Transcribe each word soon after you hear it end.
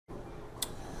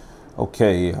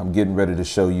Okay, I'm getting ready to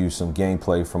show you some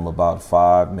gameplay from about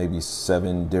 5, maybe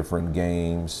 7 different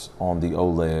games on the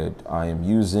OLED. I am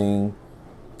using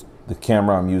the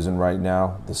camera I'm using right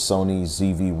now, the Sony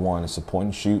ZV-1. It's a point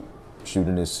and shoot. I'm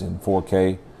shooting this in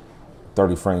 4K,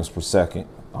 30 frames per second.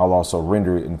 I'll also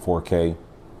render it in 4K,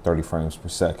 30 frames per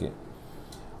second.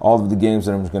 All of the games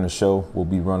that I'm going to show will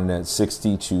be running at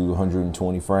 60 to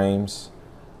 120 frames.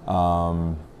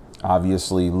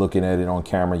 Obviously, looking at it on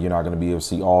camera, you're not going to be able to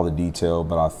see all the detail,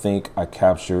 but I think I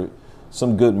captured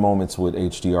some good moments with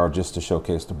HDR just to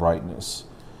showcase the brightness.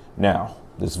 Now,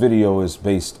 this video is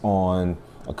based on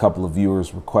a couple of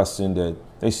viewers requesting that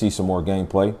they see some more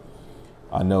gameplay.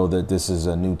 I know that this is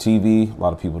a new TV. A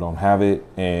lot of people don't have it,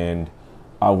 and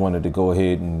I wanted to go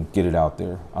ahead and get it out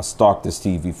there. I stalked this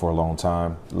TV for a long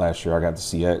time. Last year, I got the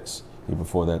CX. Year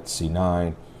before that, the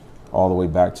C9. All the way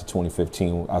back to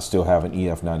 2015, I still have an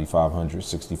EF9500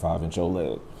 65-inch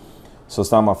OLED. So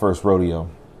it's not my first rodeo.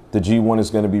 The G1 is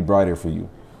going to be brighter for you.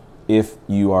 If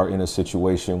you are in a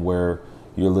situation where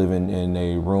you're living in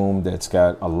a room that's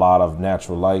got a lot of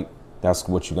natural light, that's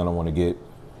what you're going to want to get.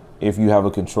 If you have a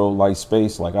controlled light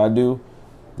space like I do,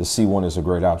 the C1 is a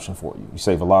great option for you. You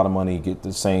save a lot of money, get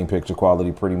the same picture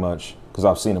quality pretty much, because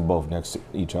I've seen them both next to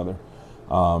each other.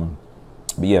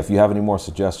 But yeah, if you have any more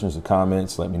suggestions or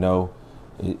comments, let me know.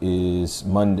 It is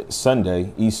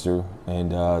Sunday, Easter,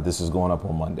 and this is going up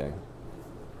on Monday.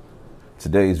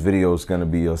 Today's video is going to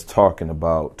be us talking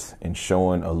about and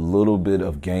showing a little bit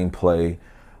of gameplay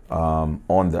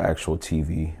on the actual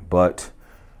TV. But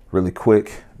really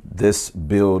quick, this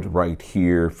build right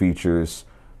here features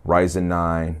Ryzen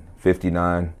 9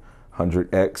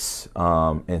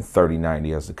 5900X and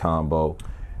 3090 as a combo.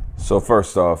 So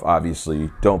first off,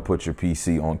 obviously, don't put your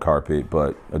PC on carpet,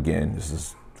 but again, this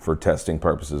is for testing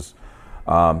purposes.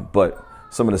 But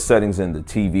some of the settings in the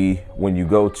TV, when you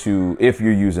go to, if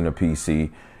you're using a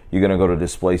PC, you're gonna go to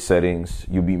display settings.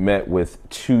 You'll be met with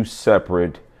 2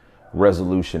 separate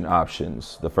resolution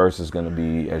options. The first is gonna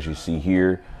be, as you see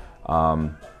here,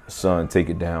 son, take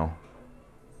it down.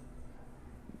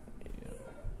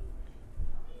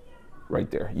 Right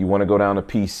there. You want to go down to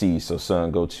PC, so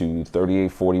son, go to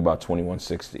 3840 by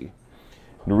 2160.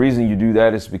 The reason you do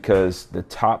that is because the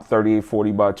top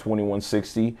 3840 by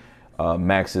 2160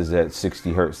 maxes at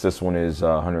 60 hertz. This one is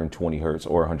 120 hertz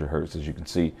or 100 hertz, as you can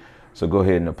see. So go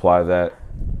ahead and apply that.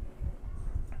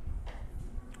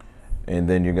 And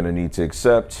then you're going to need to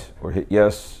accept or hit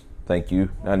yes. Thank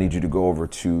you. Now I need you to go over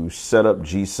to Setup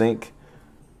G-Sync.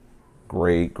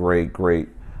 Great, great, great.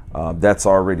 That's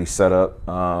already set up.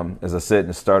 As I said in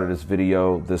the start of this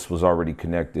video, this was already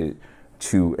connected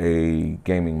to a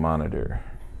gaming monitor.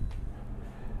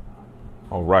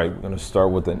 All right, we're gonna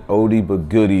start with an oldie but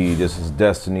goodie. This is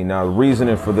Destiny. Now, the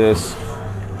reasoning for this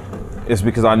is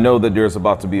because I know that there's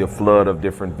about to be a flood of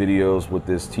different videos with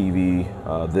this TV,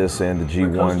 this and the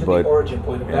G1, but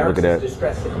man, look at that.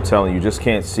 I'm telling you, just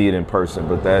can't see it in person,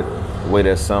 but the way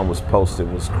that sun was posted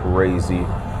was crazy.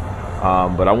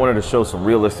 But I wanted to show some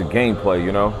realistic gameplay,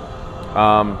 you know.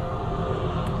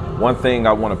 One thing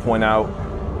I want to point out,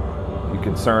 you're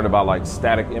concerned about like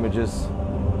static images.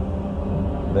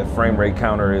 That frame rate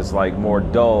counter is like more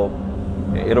dull.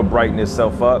 It'll brighten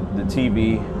itself up. The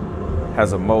TV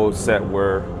has a mode set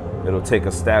where it'll take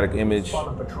a static image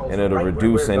and it'll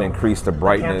reduce and increase the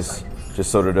brightness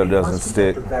just so that it doesn't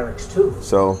stick.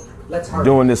 So I'm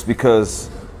doing this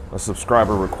because a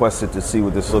subscriber requested to see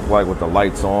what this looked like with the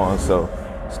lights on, so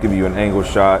let's give you an angle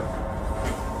shot.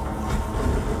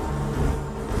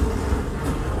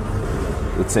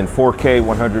 It's in 4K,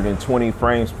 120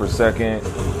 frames per second.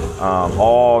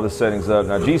 All the settings up.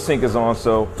 Now G-Sync is on,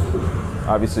 so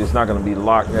obviously it's not going to be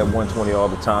locked at 120 all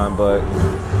the time, but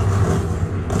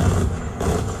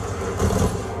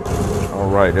all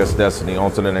right, that's Destiny. On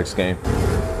to the next game.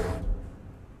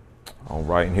 All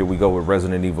right, and here we go with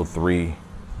Resident Evil 3.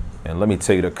 And let me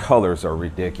tell you, the colors are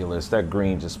ridiculous. That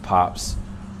green just pops.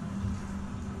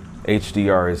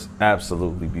 HDR is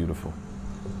absolutely beautiful.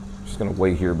 I'm just gonna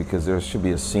wait here because there should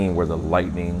be a scene where the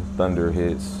lightning, thunder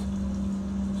hits.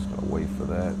 Just gonna wait for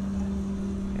that.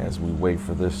 As we wait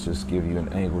for this, just give you an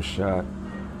angle shot.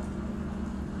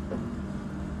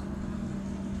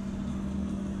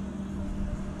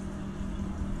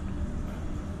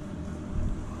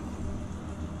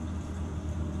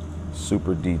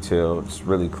 Super detailed, it's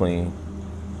really clean.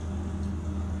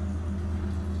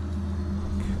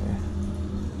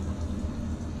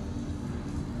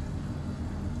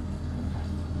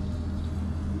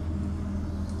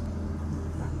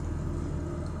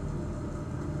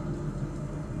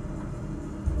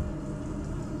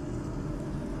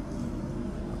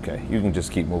 Okay, you can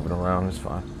just keep moving around, it's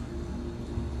fine.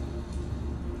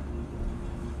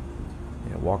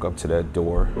 Walk up to that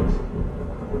door.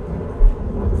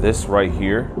 This right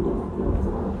here.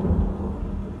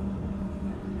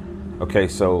 Okay,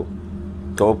 so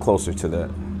go closer to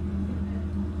that.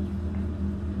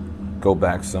 Go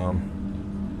back some.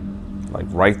 Like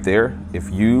right there,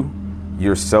 if you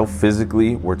yourself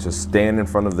physically were to stand in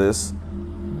front of this,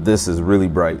 this is really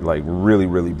bright, like really,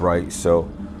 really bright. So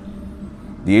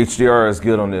the HDR is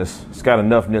good on this. It's got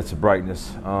enough nits of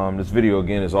brightness. This video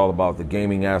again is all about the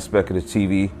gaming aspect of the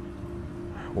TV.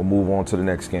 We'll move on to the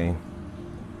next game.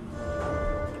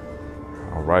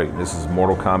 All right, this is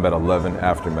Mortal Kombat 11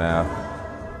 Aftermath.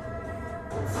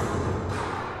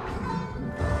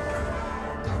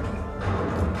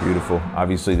 Beautiful.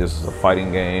 Obviously, this is a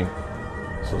fighting game,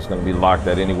 so it's going to be locked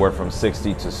at anywhere from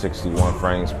 60 to 61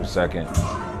 frames per second.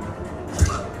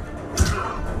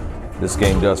 This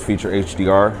game does feature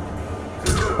HDR.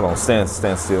 Hold on, stand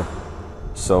still.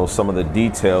 So some of the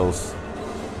details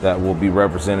that will be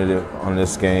represented on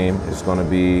this game is going to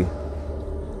be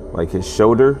like his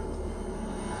shoulder,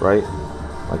 right?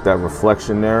 Like that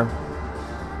reflection there.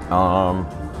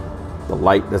 The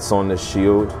light that's on the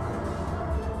shield.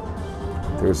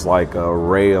 There's like a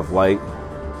ray of light.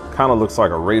 Kind of looks like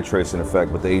a ray tracing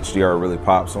effect, but the HDR really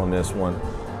pops on this one.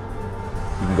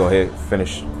 You can go ahead,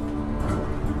 finish.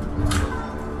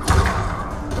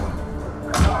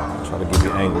 Try to give you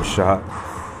an angle shot.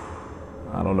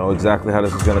 I don't know exactly how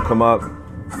this is gonna come up.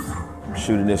 I'm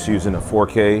shooting this using a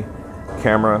 4K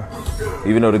camera.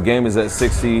 Even though the game is at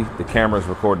 60, the camera is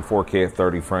recording 4K at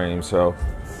 30 frames, so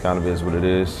kind of is what it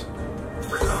is.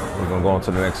 We're gonna go on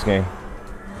to the next game.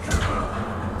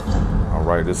 All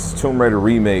right, this is Tomb Raider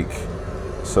Remake.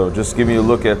 So just give me a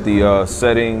look at the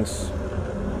settings.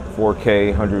 4K,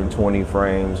 120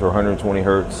 frames or 120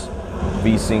 hertz.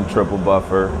 V-Sync triple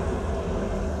buffer.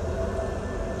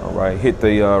 All right, hit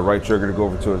the right trigger to go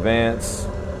over to advanced.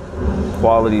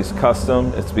 Quality is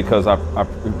custom. It's because I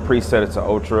preset it to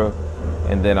ultra,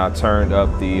 and then I turned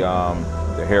up the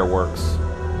hair works.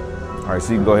 All right,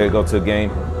 so you can go ahead and go to the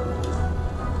game.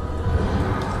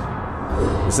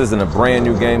 This isn't a brand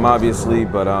new game, obviously,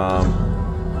 but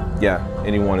yeah,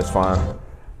 anyone is fine.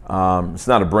 It's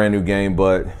not a brand new game,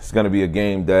 but it's going to be a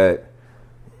game that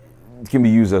can be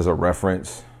used as a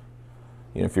reference.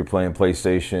 You know, if you're playing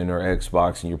PlayStation or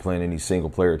Xbox and you're playing any single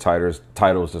player titles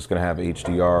that's going to have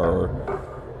HDR or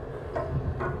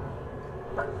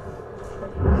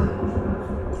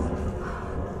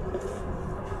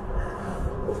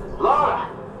Lara,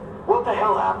 what the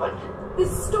hell happened?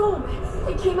 This storm,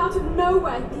 it came out of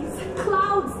nowhere. These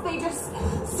clouds, they just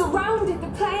surrounded the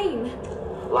plane.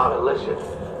 Lara, listen.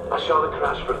 I saw the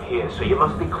crash from here, so you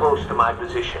must be close to my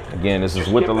position. Again, this is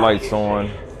with the lights on.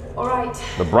 All right.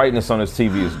 The brightness on this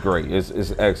TV is great.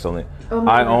 It's excellent. Oh,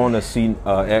 I own a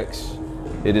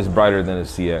CX. It is brighter than a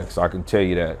CX. I can tell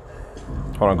you that.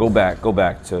 Hold on, go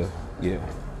back to, yeah,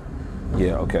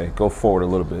 okay. Go forward a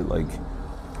little bit,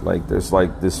 like there's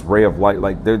like this ray of light,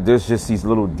 like there's just these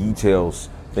little details,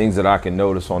 things that I can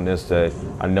notice on this that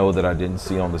I know that I didn't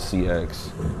see on the CX.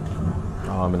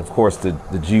 And of course the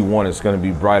G1 is going to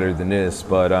be brighter than this,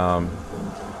 but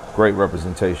great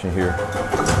representation here.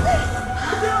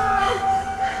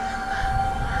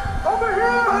 Over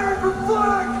here! For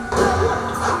flag!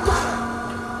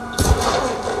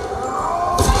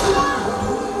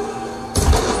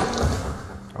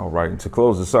 All right, and to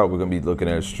close this out, we're going to be looking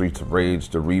at Streets of Rage,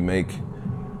 the remake.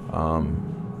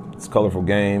 It's a colorful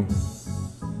game.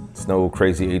 It's no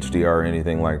crazy HDR or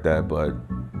anything like that, but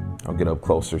I'll get up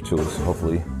closer to it, so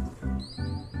hopefully.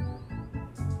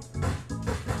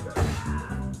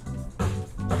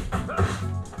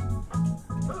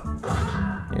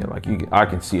 Yeah, like I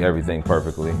can see everything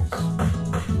perfectly.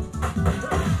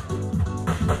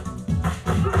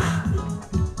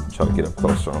 Try to get up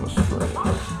closer on the screen.